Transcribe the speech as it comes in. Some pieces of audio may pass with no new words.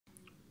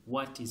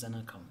What is an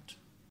account?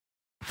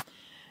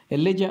 A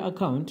ledger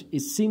account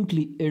is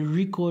simply a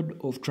record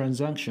of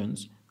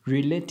transactions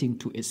relating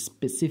to a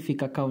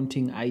specific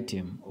accounting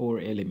item or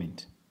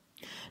element.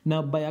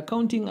 Now, by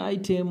accounting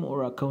item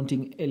or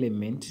accounting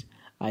element,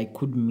 I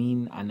could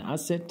mean an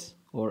asset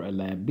or a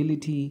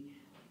liability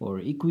or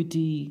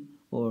equity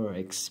or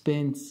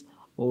expense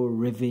or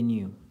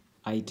revenue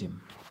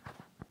item.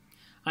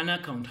 An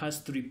account has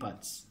three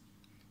parts.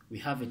 We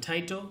have a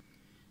title,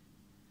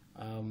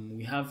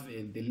 we have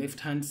the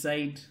left-hand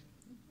side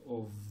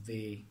of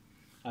the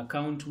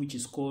account, which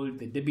is called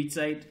the debit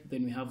side.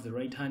 Then we have the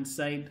right-hand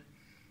side.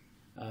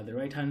 The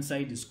right-hand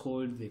side is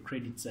called the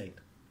credit side.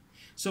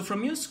 So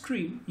from your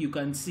screen, you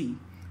can see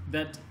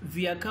that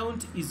the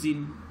account is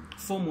in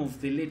form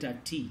of the letter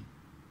T.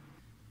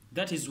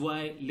 That is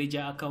why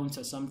ledger accounts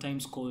are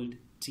sometimes called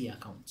T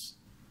accounts.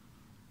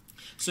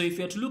 So if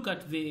you are to look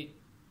at the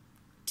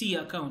T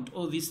account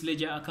or this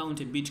ledger account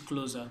a bit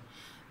closer,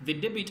 the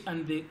debit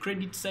and the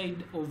credit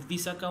side of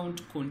this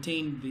account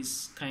contain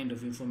this kind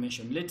of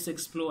information. Let's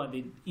explore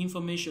the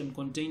information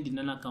contained in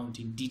an account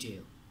in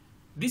detail.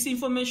 This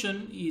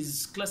information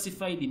is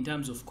classified in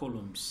terms of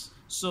columns.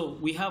 So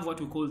we have what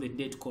we call the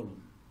date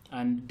column,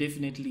 and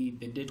definitely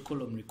the date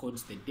column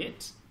records the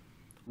date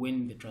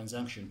when the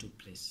transaction took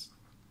place.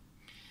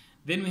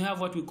 Then we have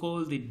what we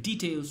call the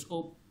details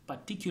or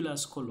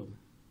particulars column.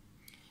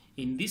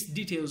 In this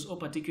details or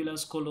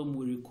particulars column,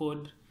 we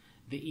record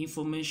the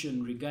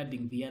information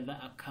regarding the other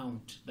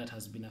account that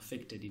has been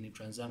affected in a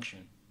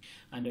transaction.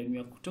 And when we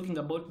are talking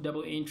about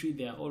double entry,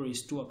 there are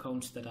always two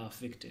accounts that are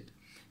affected.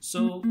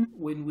 So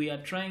when we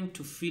are trying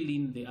to fill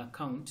in the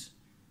account,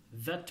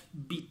 that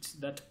bit,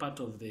 that part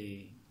of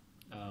the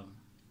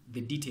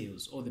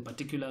details or the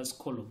particulars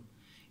column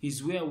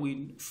is where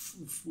we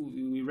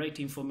write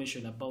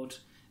information about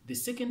the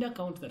second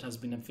account that has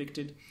been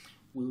affected.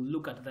 We'll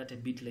look at that a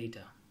bit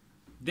later.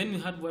 Then we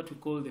had what we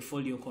call the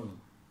folio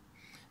column.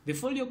 The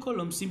folio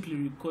column simply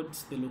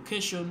records the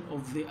location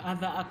of the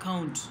other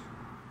account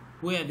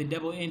where the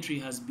double entry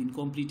has been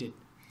completed.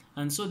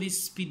 And so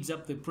this speeds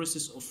up the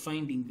process of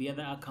finding the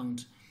other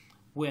account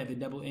where the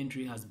double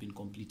entry has been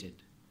completed.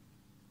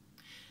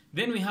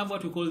 Then we have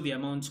what we call the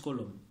amounts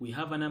column. We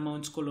have an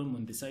amounts column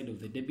on the side of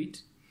the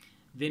debit.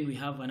 Then we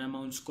have an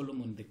amounts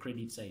column on the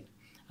credit side.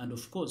 And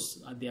of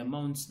course, at the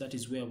amounts, that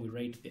is where we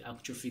write the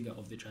actual figure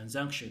of the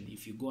transaction.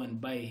 If you go and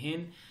buy a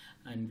hen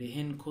and the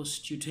hen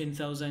costs you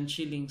 10,000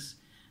 shillings,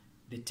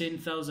 the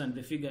 10,000,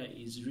 the figure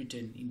is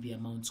written in the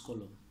amounts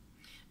column.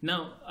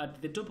 Now,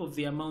 at the top of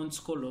the amounts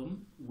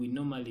column, we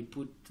normally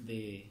put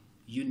the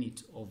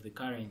unit of the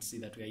currency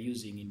that we are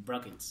using in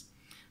brackets.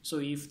 So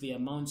if the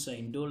amounts are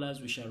in dollars,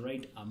 we shall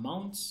write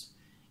amounts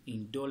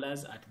in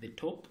dollars at the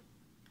top,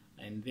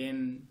 and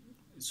then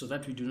so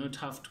that we do not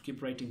have to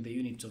keep writing the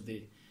units of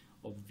the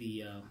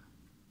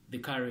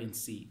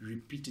currency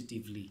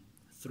repetitively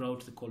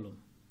throughout the column.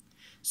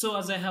 So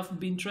as I have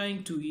been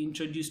trying to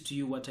introduce to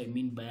you what I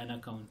mean by an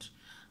account,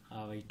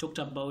 I talked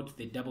about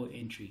the double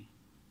entry.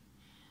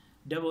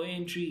 Double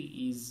entry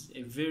is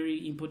a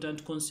very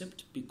important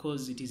concept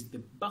because it is the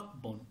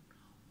backbone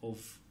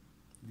of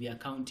the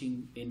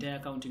entire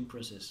accounting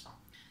process.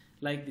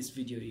 Like this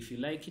video. If you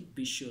like it,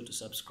 be sure to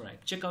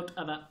subscribe. Check out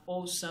other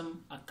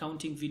awesome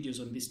accounting videos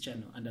on this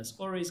channel. And as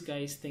always,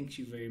 guys, thank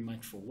you very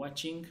much for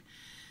watching.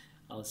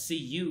 I'll see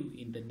you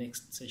in the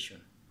next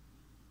session.